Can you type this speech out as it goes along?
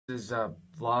This is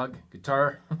vlog,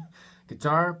 guitar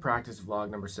practice vlog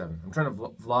number 7. I'm trying to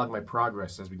vlog my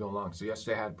progress as we go along. So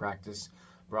yesterday I had practice,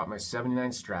 brought my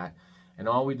 79 Strat, and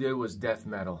all we did was death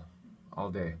metal all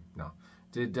day. No,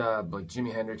 did like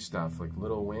Jimi Hendrix stuff, like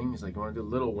Little Wing. He's like, you want to do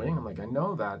Little Wing? I'm like, I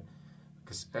know that,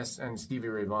 and Stevie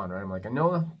Ray Vaughan, right? I'm like, I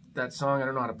know that song. I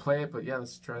don't know how to play it, but yeah,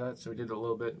 let's try that. So we did a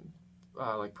little bit,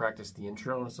 like practice the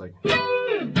intro, and it's like.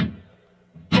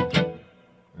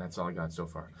 And that's all I got so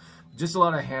far. Just a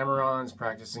lot of hammer-ons,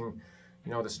 practicing,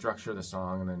 you know, the structure of the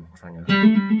song, and then trying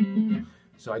it.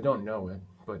 So I don't know it,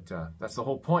 but that's the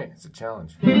whole point. It's a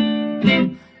challenge.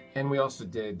 And we also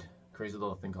did Crazy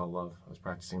Little Thing Called Love. I was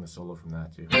practicing the solo from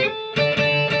that too.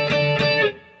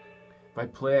 If I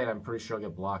play it, I'm pretty sure I'll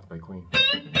get blocked by Queen.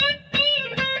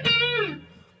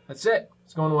 That's it.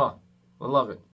 It's going well. I love it.